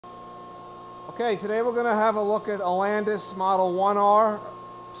Okay, today we're going to have a look at a Landis Model 1R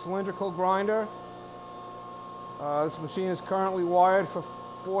cylindrical grinder. This machine is currently wired for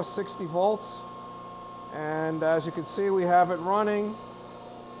 460 volts, and as you can see, we have it running.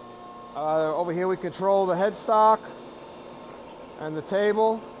 Over here we control the headstock and the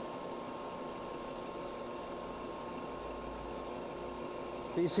table.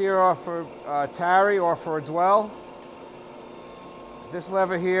 These here are for tarry or for a dwell. This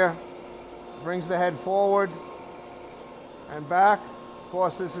lever here brings the head forward and back. Of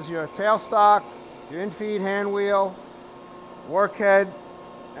course, this is your tailstock, your INFEED hand wheel, work head,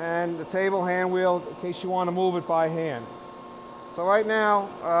 and the table hand wheel in case you want to move it by hand. So right now,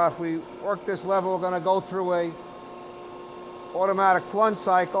 if we work this lever, we're going to go through a automatic plunge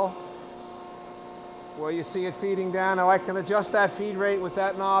cycle where you see it feeding down. Now I can adjust that feed rate with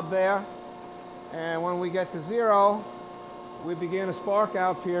that knob there, and when we get to 0, we begin a spark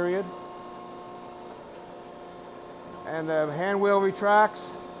out period, and the hand wheel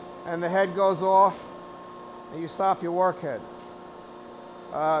retracts and the head goes off and you stop your work head.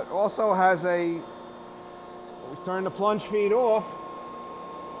 It also has we turn the plunge feed off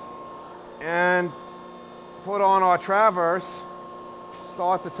and put on our traverse,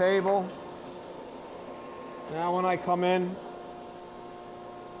 start the table. Now when I come in,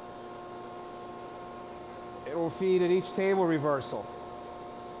 it will feed at each table reversal.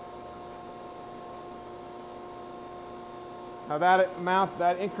 Now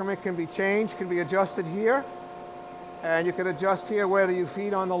that increment can be changed, can be adjusted here. And you can adjust here whether you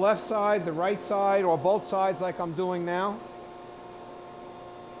feed on the left side, the right side, or both sides like I'm doing now.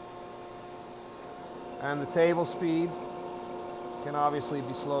 And the table speed can obviously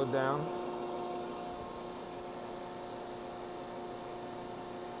be slowed down.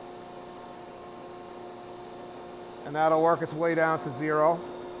 And that'll work its way down to 0.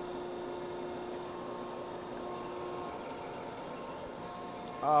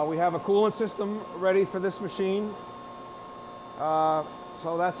 We have a coolant system ready for this machine.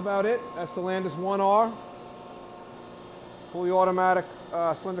 So that's about it. That's the Landis 1R fully automatic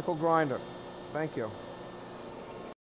cylindrical grinder. Thank you.